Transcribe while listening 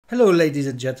Hello ladies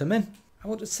and gentlemen, I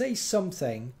want to say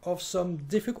something of some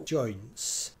difficult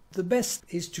joins. The best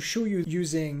is to show you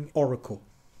using Oracle.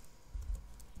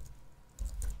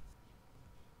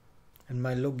 And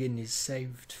my login is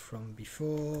saved from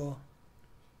before.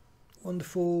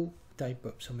 Wonderful. Type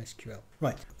up some SQL.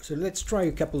 Right, so let's try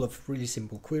a couple of really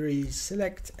simple queries.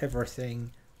 Select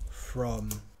everything from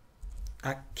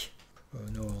AC. Oh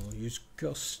no, I'll use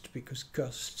cost because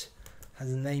cost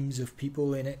has names of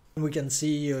people in it. We can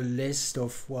see a list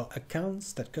of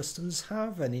accounts that customers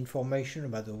have and information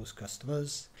about those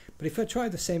customers. But if I try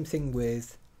the same thing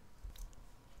with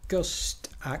cost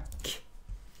AC,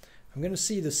 I'm going to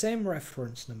see the same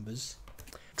reference numbers,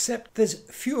 except there's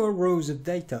fewer rows of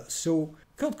data, so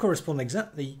can't correspond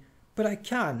exactly, but I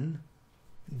can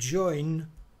join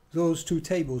those two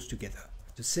tables together.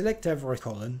 To select every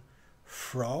column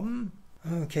from,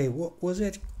 okay, what was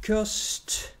it?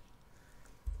 Cost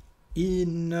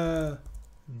in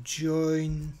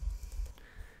join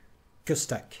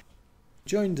cost AC.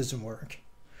 Join doesn't work.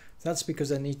 That's because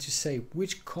I need to say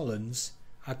which columns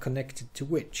are connected to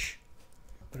which.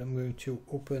 But I'm going to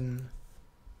open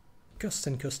cost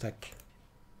and cost AC.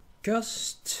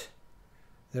 Cost,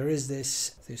 there is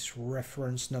this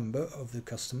reference number of the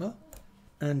customer,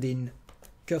 and in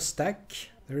cost AC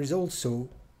there is also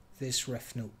this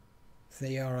ref node.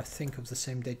 They are, I think, of the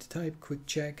same data type. Quick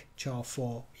check,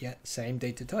 char4, yeah, same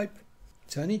data type.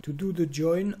 So I need to do the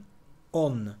join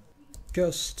on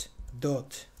cost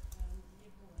dot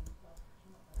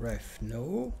ref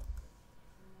node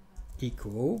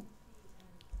equal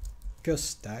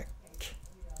cost AC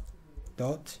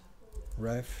dot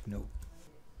ref node.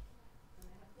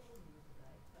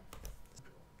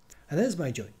 And there's my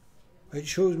join. It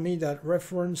shows me that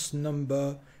reference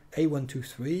number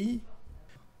A123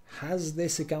 has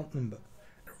this account number.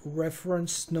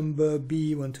 Reference number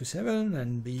B127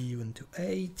 and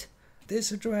B128, this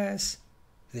address,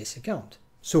 this account.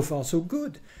 So far so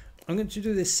good. I'm going to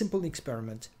do this simple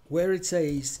experiment where it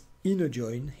says inner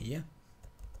join here.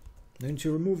 I'm going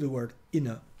to remove the word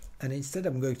inner and instead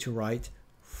I'm going to write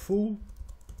full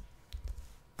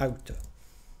outer.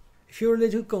 If you're a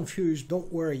little confused,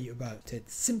 don't worry about it.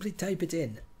 Simply type it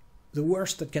in. The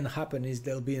worst that can happen is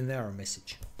there'll be an error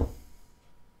message.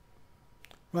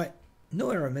 Right, no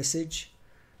error message.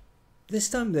 This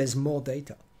time there's more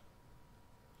data.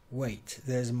 Wait,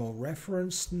 there's more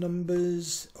reference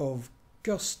numbers of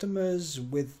customers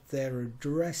with their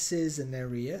addresses and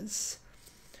areas.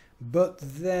 But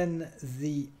then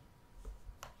the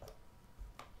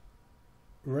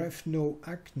ref no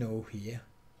AC no here,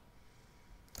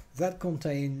 that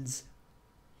contains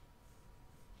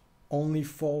only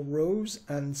 4 rows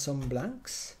and some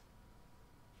blanks.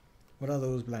 What are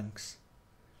those blanks?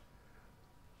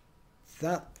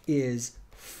 That is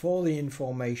for the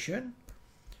information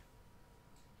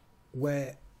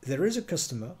where there is a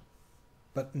customer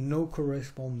but no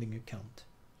corresponding account.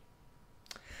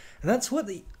 And that's what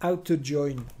the outer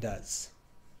join does.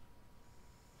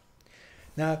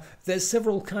 Now there's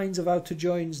several kinds of outer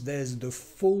joins. There's the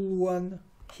full one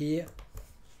here,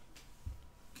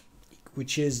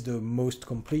 which is the most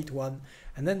complete one,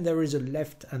 and then there is a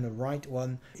left and a right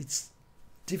one. It's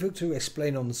difficult to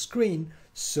explain on the screen,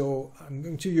 so I'm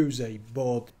going to use a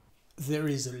board. There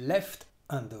is a left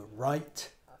and a right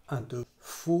and a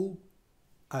full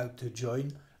outer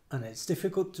join, and it's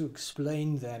difficult to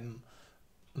explain them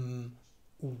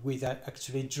without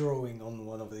actually drawing on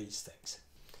one of these things.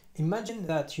 Imagine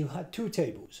that you had 2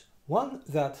 tables. One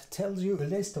that tells you a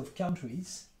list of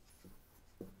countries.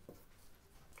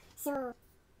 So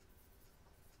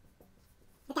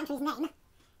the country's name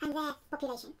and their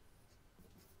population.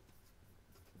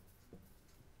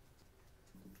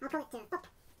 I'll call it pop.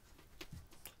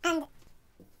 And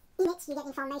in it you get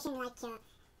information like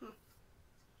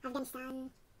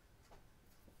Afghanistan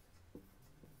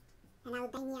and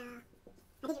Albania.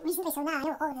 I did it recently, so now I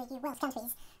know all the world's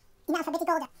countries in alphabetic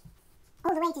order,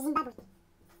 all the way to Zimbabwe.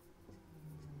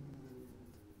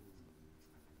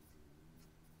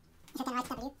 If I can write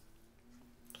W.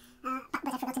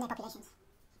 But I've forgotten their populations.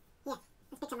 Yeah,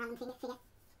 let's pick some random figure.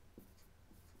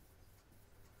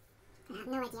 I have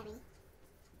no idea really.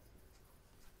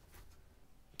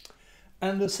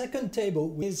 And the second table,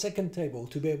 we need a second table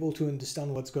to be able to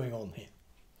understand what's going on here.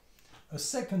 A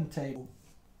second table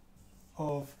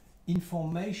of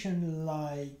information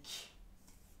like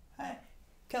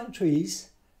countries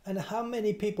and how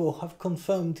many people have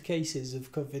confirmed cases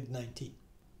of COVID-19.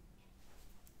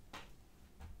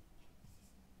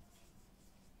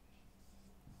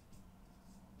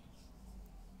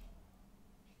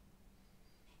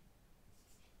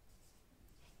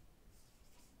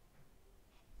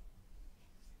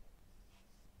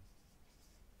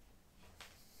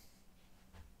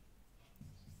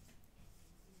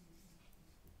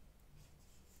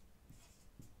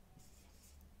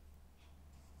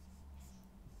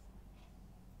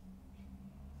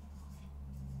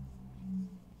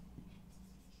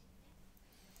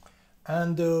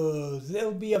 And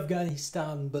there'll be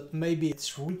Afghanistan, but maybe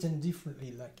it's written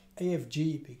differently, like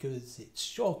AFG, because it's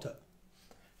shorter.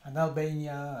 And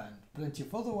Albania and plenty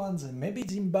of other ones, and maybe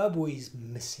Zimbabwe is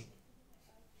missing.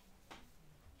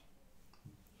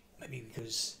 Maybe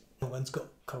because no one's got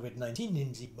COVID-19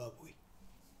 in Zimbabwe.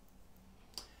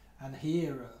 And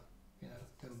here, you know,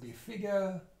 there'll be a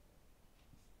figure.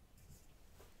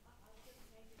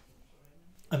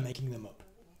 I'm making them up.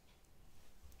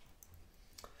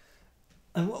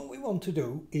 And what we want to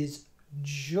do is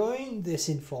join this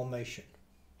information.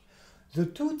 The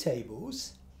two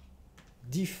tables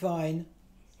define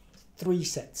three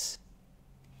sets.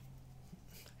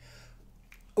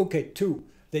 Okay, two.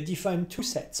 They define two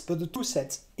sets, but the two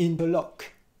sets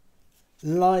interlock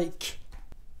like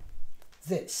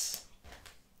this.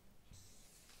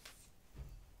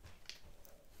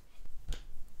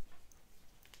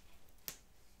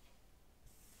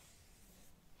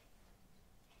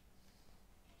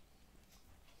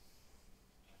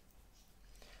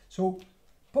 So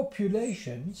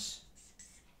populations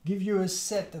give you a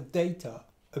set of data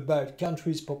about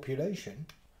country's population,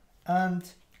 and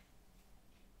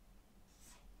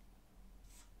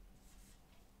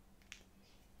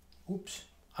oops,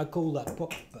 I call that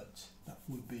pop, but that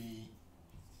would be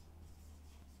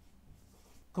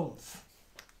conf.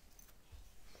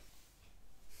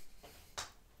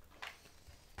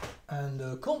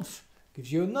 And conf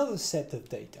gives you another set of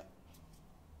data.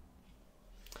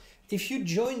 If you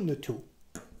join the two,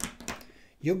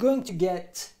 you're going to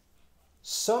get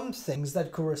some things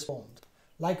that correspond.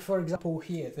 Like, for example,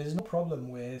 here, there's no problem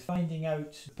with finding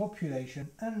out the population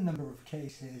and number of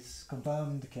cases,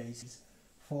 confirmed cases,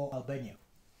 for Albania.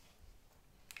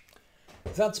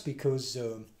 That's because,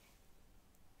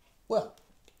 well,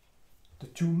 the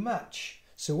two match.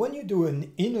 So when you do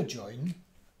an inner join,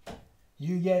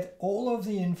 you get all of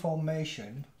the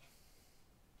information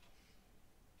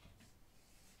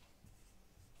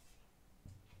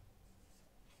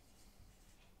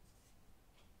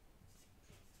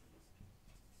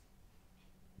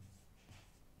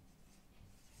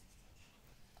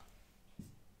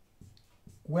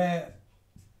where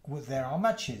there are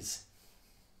matches.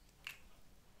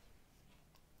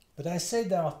 But I say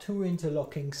there are two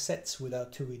interlocking sets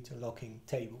without two interlocking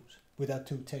tables, without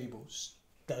two tables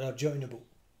that are joinable.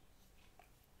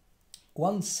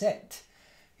 One set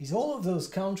is all of those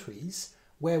countries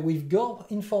where we've got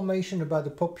information about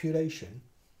the population,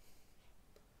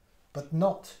 but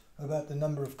not about the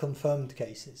number of confirmed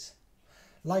cases.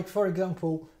 Like, for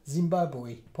example,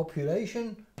 Zimbabwe,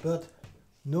 population, but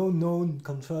no known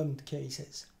confirmed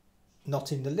cases.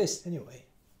 Not in the list, anyway.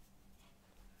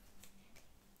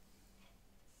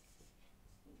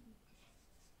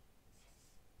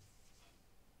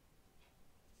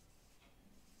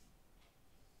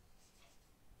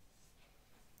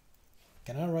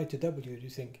 Can I write a W, do you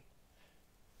think?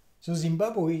 So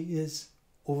Zimbabwe is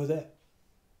over there.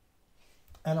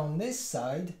 And on this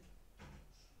side,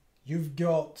 you've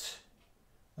got,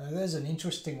 there's an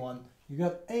interesting one. You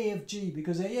got AFG,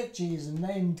 because AFG is a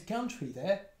named country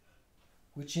there,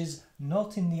 which is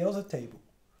not in the other table.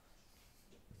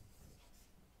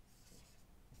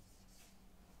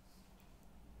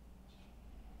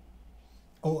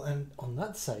 Oh, and on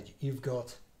that side, you've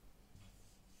got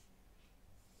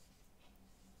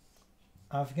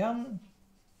Afghan,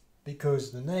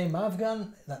 because the name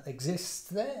Afghan that exists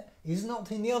there is not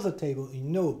in the other table. You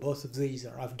know, both of these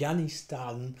are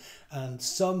Afghanistan, and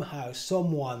somehow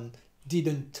someone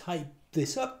didn't type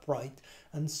this up right,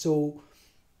 and so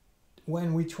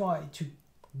when we try to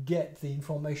get the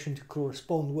information to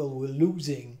correspond, well, we're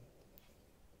losing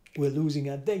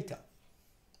our data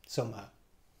somehow.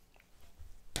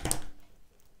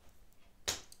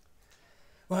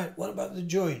 Right, what about the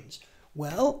joins?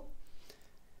 Well,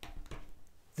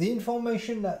 the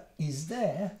information that is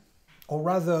there, or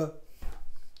rather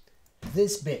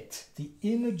this bit, the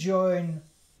inner join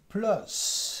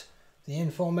plus the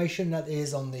information that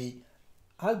is on the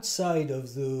outside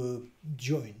of the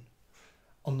join,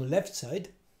 on the left side,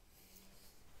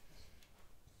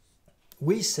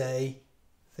 we say,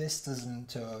 this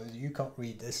doesn't, you can't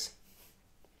read this,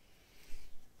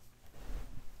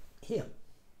 here.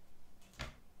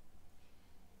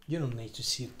 You don't need to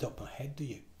see the top of my head, do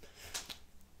you?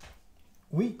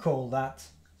 We call that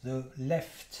the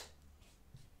left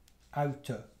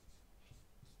outer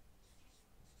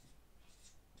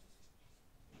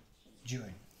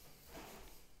join.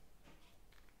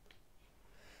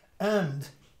 And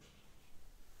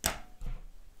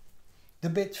the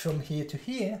bit from here to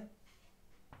here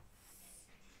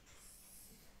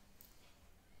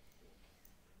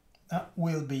that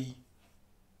will be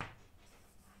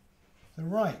the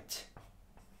right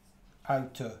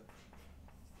outer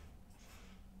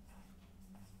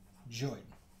join.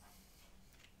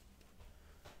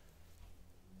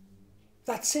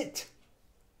 That's it.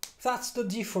 That's the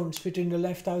difference between the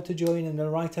left outer join and the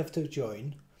right outer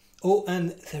join. Oh,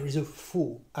 and there is a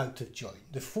full outer join.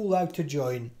 The full outer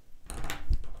join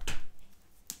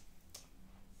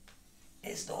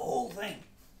is the whole thing.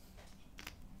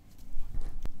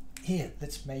 Here,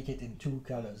 let's make it in 2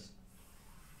 colors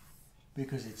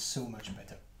because it's so much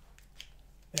better.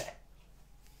 There.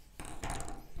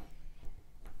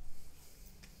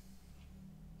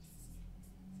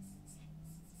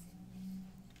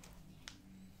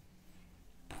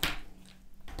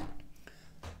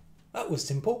 That was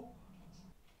simple.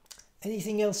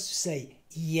 Anything else to say?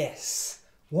 Yes.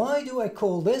 Why do I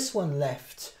call this one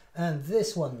left and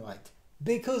this one right?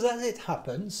 Because as it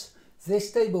happens,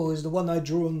 this table is the one I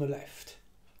drew on the left,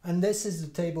 and this is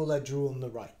the table I drew on the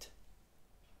right.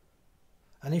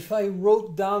 And if I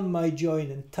wrote down my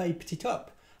join and typed it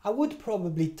up, I would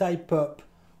probably type up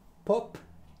pop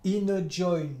inner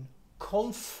join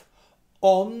conf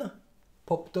on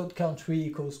pop.country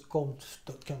equals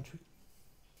conf.country.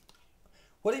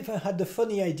 What if I had the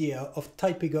funny idea of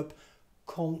typing up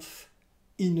conf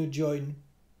inner join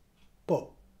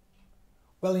pop?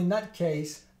 Well, in that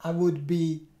case, I would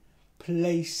be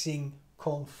placing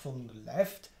conf on the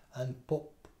left and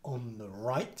pop on the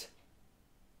right.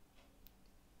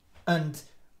 And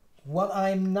what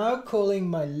I'm now calling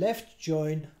my left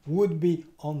join would be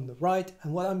on the right,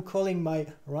 and what I'm calling my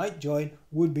right join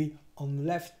would be on the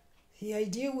left. The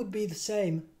idea would be the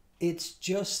same. It's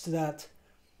just that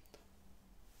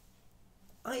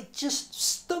I just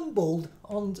stumbled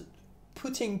on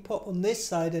putting pop on this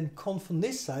side and conf on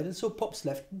this side, and so pop's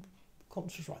left,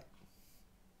 conf is right.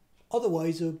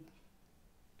 Otherwise, it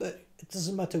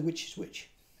doesn't matter which is which.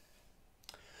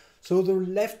 So the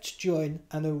left join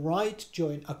and the right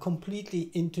join are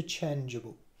completely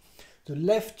interchangeable. The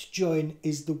left join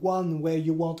is the one where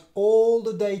you want all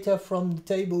the data from the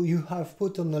table you have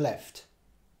put on the left.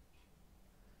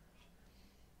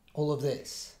 All of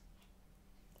this.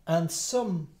 And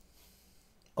some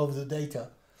of the data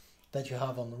that you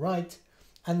have on the right,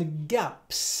 and the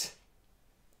gaps.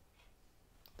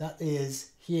 That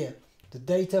is here, the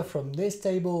data from this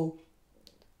table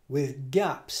with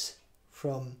gaps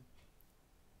from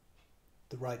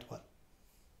the right one.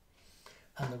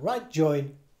 And the right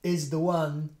join is the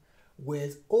one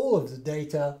with all of the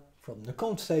data from the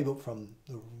conf table, from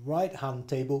the right hand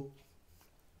table,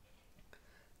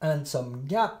 and some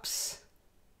gaps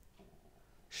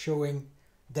showing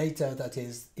data that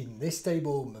is in this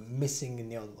table but missing in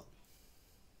the other one.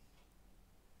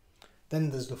 Then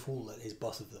there's the full that is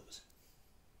both of those.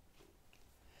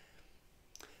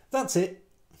 That's it.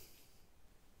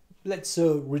 Let's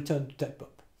return to type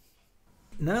up.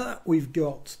 Now that we've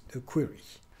got the query,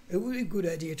 it would be a good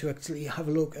idea to actually have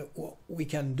a look at what we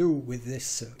can do with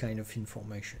this kind of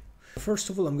information. First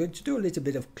of all, I'm going to do a little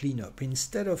bit of cleanup.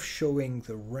 Instead of showing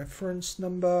the reference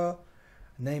number,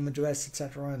 name, address,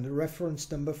 etc., and the reference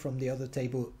number from the other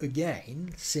table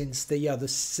again, since they are the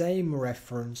same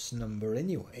reference number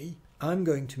anyway, I'm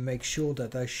going to make sure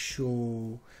that I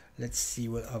show, let's see,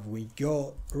 what have we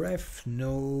got? Ref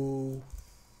no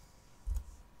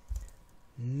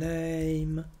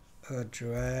name,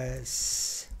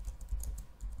 address,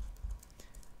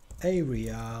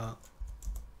 area,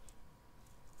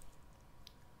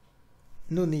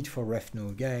 no need for ref no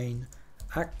again,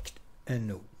 act and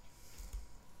no.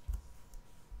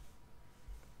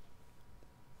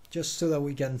 Just so that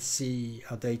we can see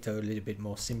our data a little bit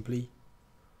more simply.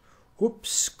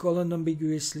 Oops, colon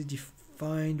ambiguously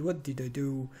defined. What did I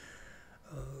do?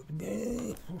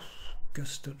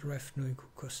 Cust.ref no equal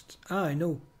cust. I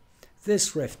know.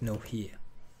 This ref no here.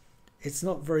 It's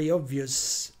not very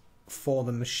obvious for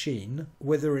the machine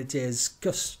whether it is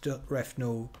cust.ref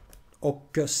no or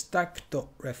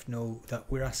custack.ref no that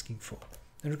we're asking for.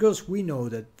 And of course we know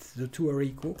that the two are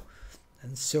equal,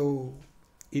 and so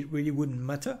it really wouldn't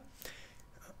matter.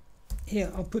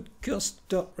 Here I'll put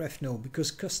cust.ref no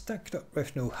because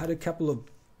custack.ref no had a couple of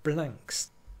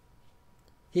blanks.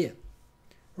 Here.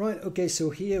 Right, okay, so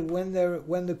here when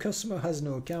the customer has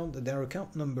no account, their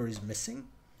account number is missing.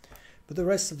 But the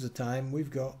rest of the time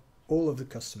we've got all of the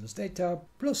customer's data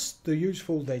plus the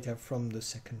useful data from the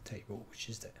second table, which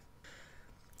is there.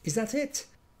 Is that it?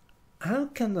 How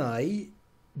can I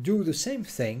do the same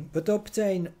thing but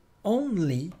obtain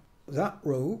only that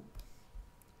row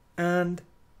and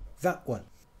that one?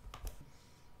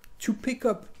 To pick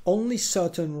up only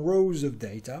certain rows of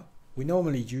data, we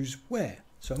normally use where.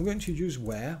 So I'm going to use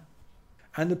where,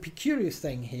 And the peculiar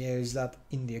thing here is that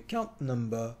in the account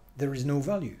number there is no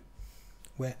value,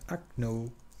 where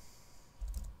acno,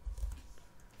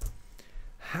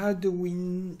 how do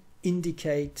we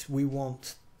indicate we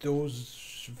want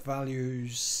those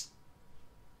values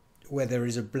where there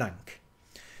is a blank?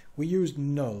 We use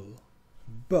null,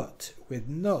 but with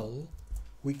null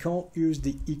we can't use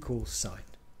the equal sign.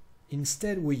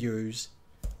 Instead we use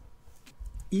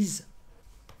is,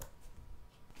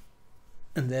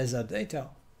 and there's our data,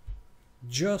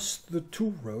 just the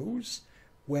two rows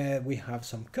where we have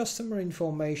some customer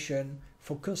information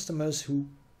for customers who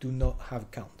do not have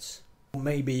accounts.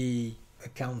 Maybe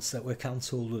accounts that were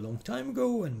cancelled a long time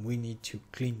ago and we need to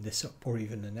clean this up, or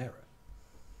even an error.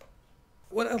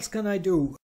 What else can I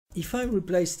do? If I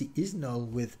replace the is null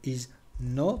with is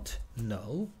not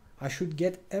null, I should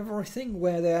get everything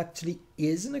where there actually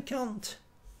is an account.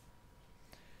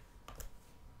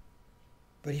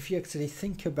 But if you actually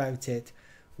think about it,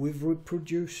 we've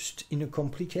reproduced in a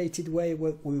complicated way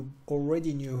what we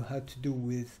already knew how to do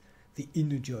with the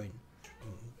inner join.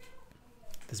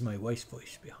 There's my wife's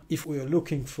voice behind. If we are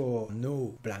looking for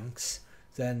no blanks,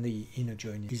 then the inner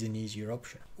join is an easier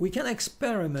option. We can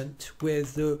experiment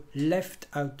with the left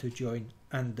outer join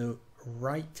and the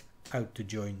right outer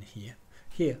join here.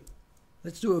 Here,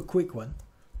 let's do a quick one.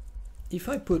 If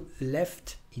I put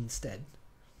left instead,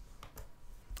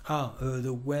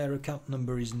 the where account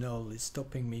number is null is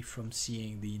stopping me from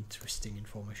seeing the interesting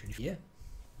information here.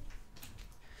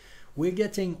 We're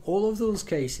getting all of those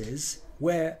cases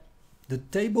where the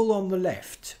table on the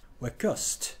left, where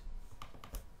cust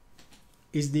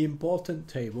is the important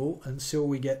table, and so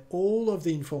we get all of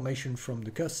the information from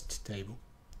the cust table,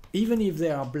 even if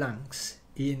there are blanks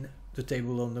in the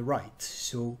table on the right,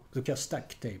 so the cust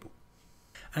stack table.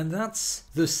 And that's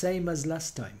the same as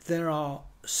last time. There are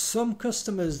some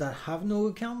customers that have no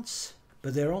accounts,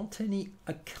 but there aren't any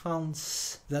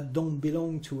accounts that don't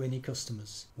belong to any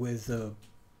customers, with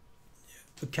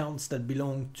accounts that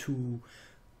belong to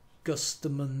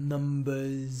customer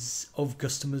numbers of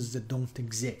customers that don't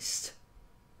exist.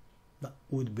 That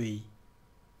would be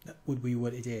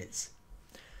what it is.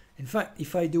 In fact,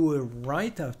 if I do a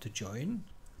right outer join,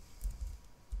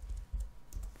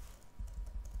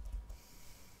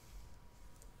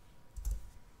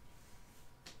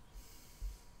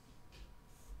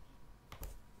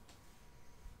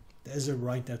 there's a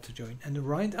right outer join, and the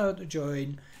right outer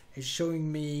join is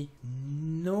showing me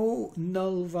no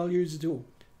null values at all.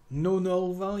 No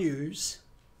null values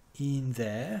in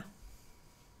there,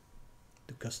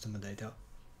 the customer data.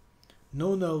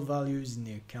 No null values in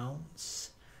the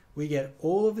accounts. We get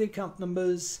all of the account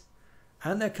numbers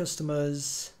and their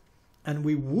customers, and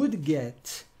we would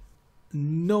get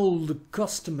null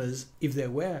customers if there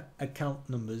were account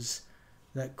numbers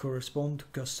that correspond to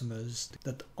customers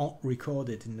that aren't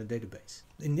recorded in the database.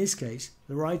 In this case,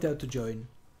 the right outer join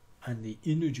and the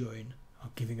inner join are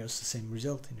giving us the same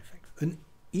result in effect. An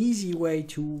easy way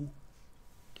to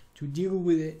deal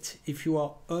with it if you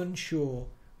are unsure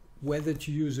whether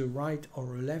to use a right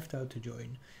or a left outer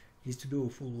join is to do a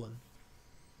full one.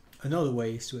 Another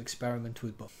way is to experiment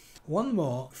with both. One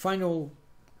more final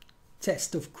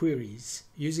test of queries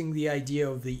using the idea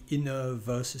of the inner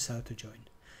versus outer join.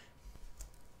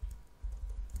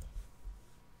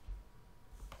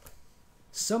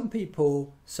 Some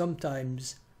people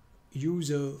sometimes use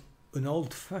an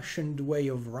old-fashioned way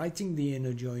of writing the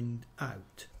inner join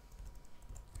out,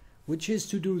 which is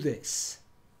to do this.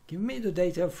 Give me the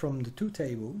data from the two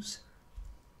tables,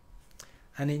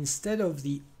 and instead of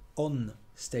the on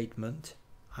statement,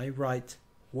 I write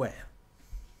where.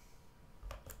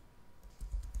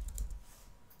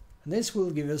 And this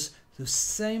will give us the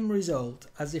same result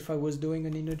as if I was doing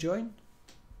an inner join.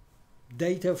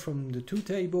 Data from the two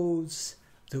tables.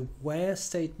 The where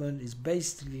statement is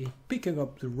basically picking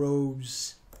up the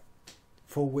rows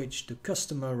for which the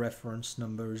customer reference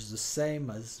number is the same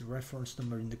as the reference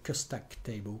number in the cust stack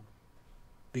table,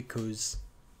 because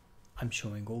I'm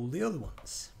showing all the other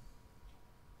ones.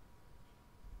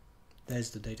 There's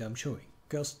the data I'm showing.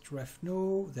 Cust ref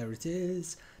no, there it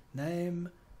is, name,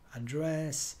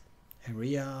 address,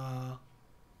 area,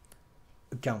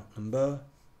 account number,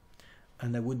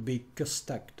 and there would be cust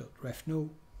stack.ref no,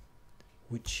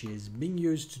 which is being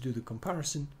used to do the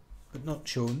comparison but not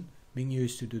shown, being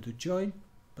used to do the join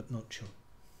but not shown.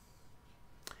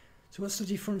 So what's the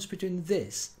difference between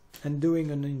this and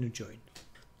doing an inner join?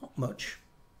 Not much.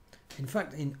 In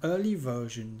fact, in early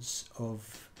versions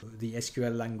of the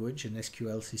SQL language and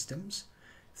SQL systems,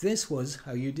 this was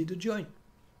how you did a join.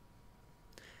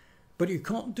 But you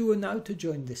can't do an outer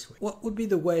join this way. What would be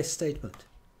the where statement?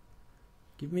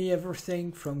 Give me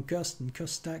everything from cust and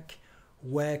cust stack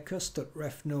where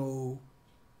cust.refno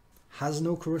has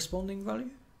no corresponding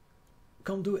value,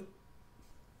 can't do it.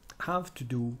 Have to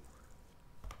do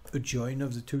a join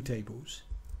of the two tables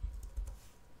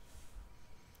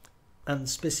and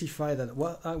specify that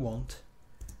what I want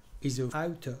is an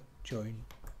outer join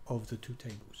of the two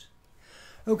tables.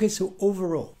 Okay, so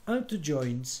overall, outer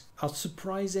joins are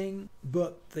surprising,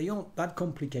 but they aren't that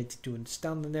complicated to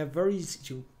understand, and they're very easy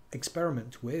to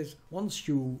experiment with. Once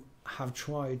you have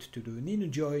tried to do an inner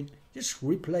join, just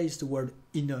replace the word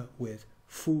inner with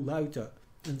full outer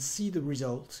and see the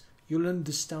results. You'll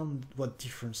understand what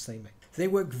difference they make. They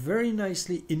work very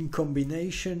nicely in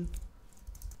combination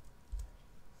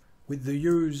with the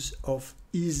use of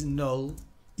is null,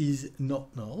 is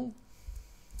not null.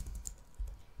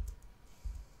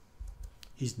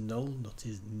 Is null, not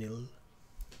is nil.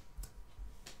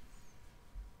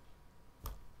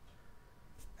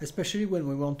 Especially when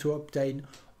we want to obtain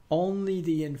only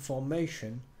the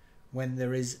information when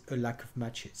there is a lack of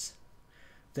matches.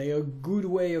 They are a good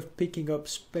way of picking up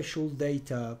special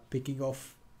data, picking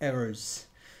off errors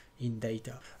in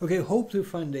data. Okay, hope to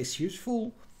find this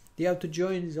useful. The outer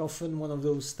join is often one of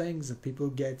those things that people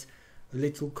get a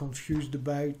little confused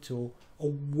about or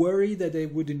worry that they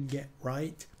wouldn't get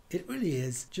right. It really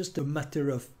is just a matter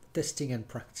of testing and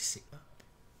practicing.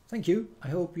 Thank you. I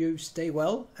hope you stay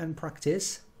well and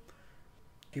practice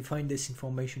if you find this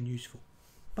information useful.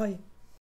 Bye.